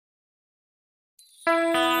So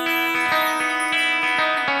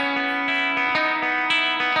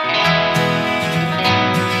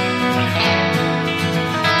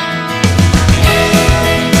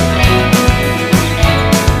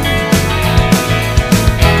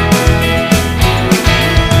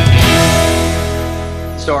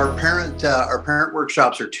our parent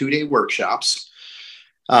workshops are 2-day workshops.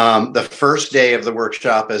 The first day of the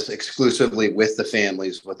workshop is exclusively with the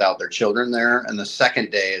families without their children there. And the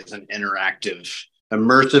second day is an interactive,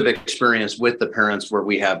 immersive experience with the parents where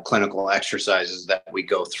we have clinical exercises that we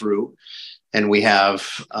go through. And we have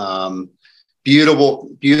beautiful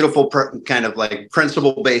kind of like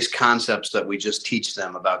principle-based concepts that we just teach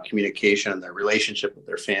them about communication and their relationship with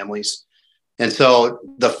their families. And so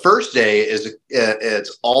the first day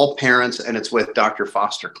it's all parents, and it's with Dr.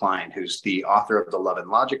 Foster Cline, who's the author of the Love and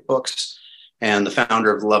Logic books and the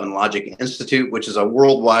founder of the Love and Logic Institute, which is a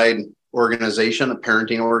worldwide organization, a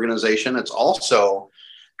parenting organization. It's also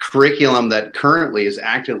curriculum that currently is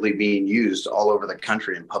actively being used all over the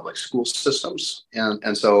country in public school systems.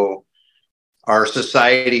 And so our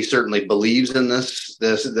society certainly believes in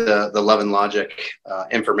the Love and Logic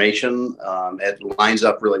information. It lines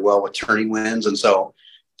up really well with Turning Winds. And so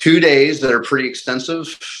 2 days that are pretty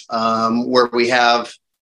extensive, where we have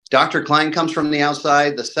Dr. Cline comes from the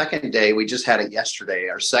outside. The second day, we just had it yesterday.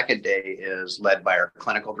 Our second day is led by our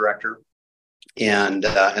clinical director. And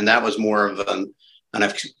that was more of an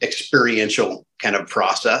experiential kind of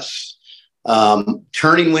process.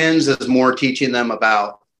 Turning Winds is more teaching them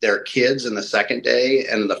about their kids in the second day.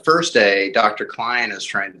 And the first day, Dr. Cline is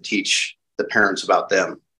trying to teach the parents about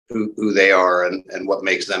them, who they are and what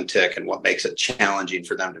makes them tick and what makes it challenging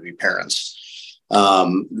for them to be parents.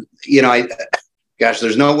 There's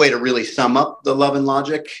no way to really sum up the Love and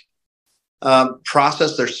Logic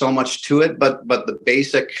process. There's so much to it, but the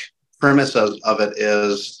basic premise of it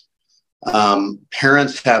is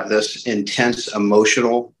parents have this intense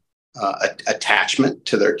emotional attachment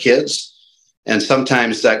to their kids. And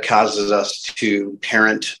sometimes that causes us to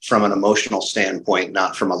parent from an emotional standpoint,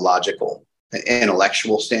 not from a logical,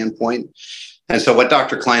 intellectual standpoint. And so what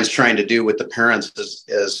Dr. Cline's trying to do with the parents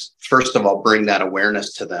is first of all, bring that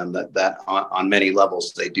awareness to them that on many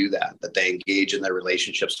levels they do that they engage in their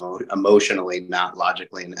relationships emotionally, not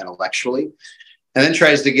logically and intellectually. And then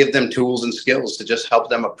tries to give them tools and skills to just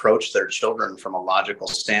help them approach their children from a logical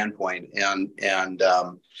standpoint. And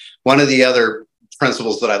one of the other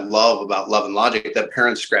principles that I love about Love and Logic that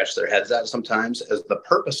parents scratch their heads at sometimes is the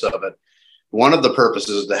purpose of it. One of the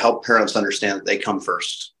purposes is to help parents understand that they come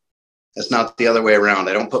first. It's not the other way around.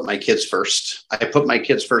 I don't put my kids first. I put my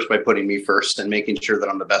kids first by putting me first and making sure that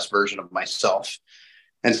I'm the best version of myself.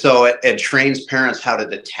 And so it trains parents how to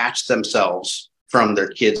detach themselves from their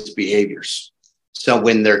kids' behaviors. So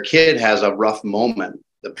when their kid has a rough moment,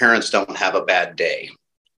 the parents don't have a bad day,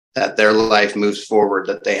 that their life moves forward,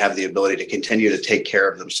 that they have the ability to continue to take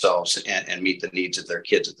care of themselves and meet the needs of their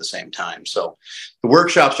kids at the same time. So the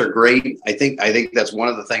workshops are great. I think that's one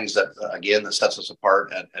of the things that, again, that sets us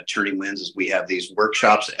apart at Turning Winds is we have these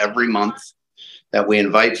workshops every month that we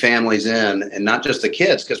invite families in, and not just the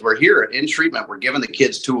kids, because we're here in treatment. We're giving the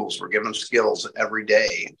kids tools. We're giving them skills every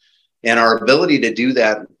day. And our ability to do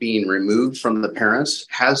that being removed from the parents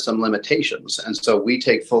has some limitations. And so we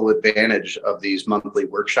take full advantage of these monthly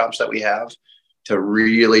workshops that we have to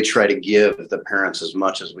really try to give the parents as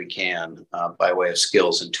much as we can by way of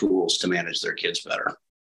skills and tools to manage their kids better.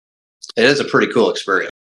 It is a pretty cool experience.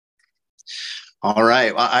 All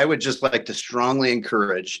right. Well, I would just like to strongly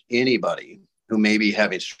encourage anybody who may be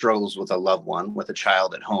having struggles with a loved one, with a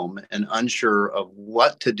child at home, and unsure of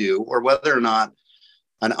what to do or whether or not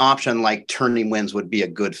an option like Turning Winds would be a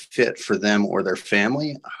good fit for them or their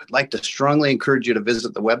family. I would like to strongly encourage you to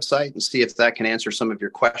visit the website and see if that can answer some of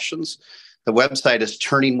your questions. The website is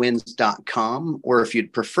turningwinds.com, or if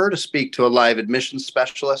you'd prefer to speak to a live admissions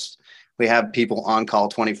specialist, we have people on call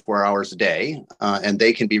 24 hours a day, and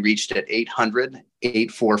they can be reached at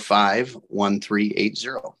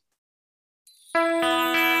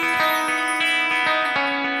 800-845-1380.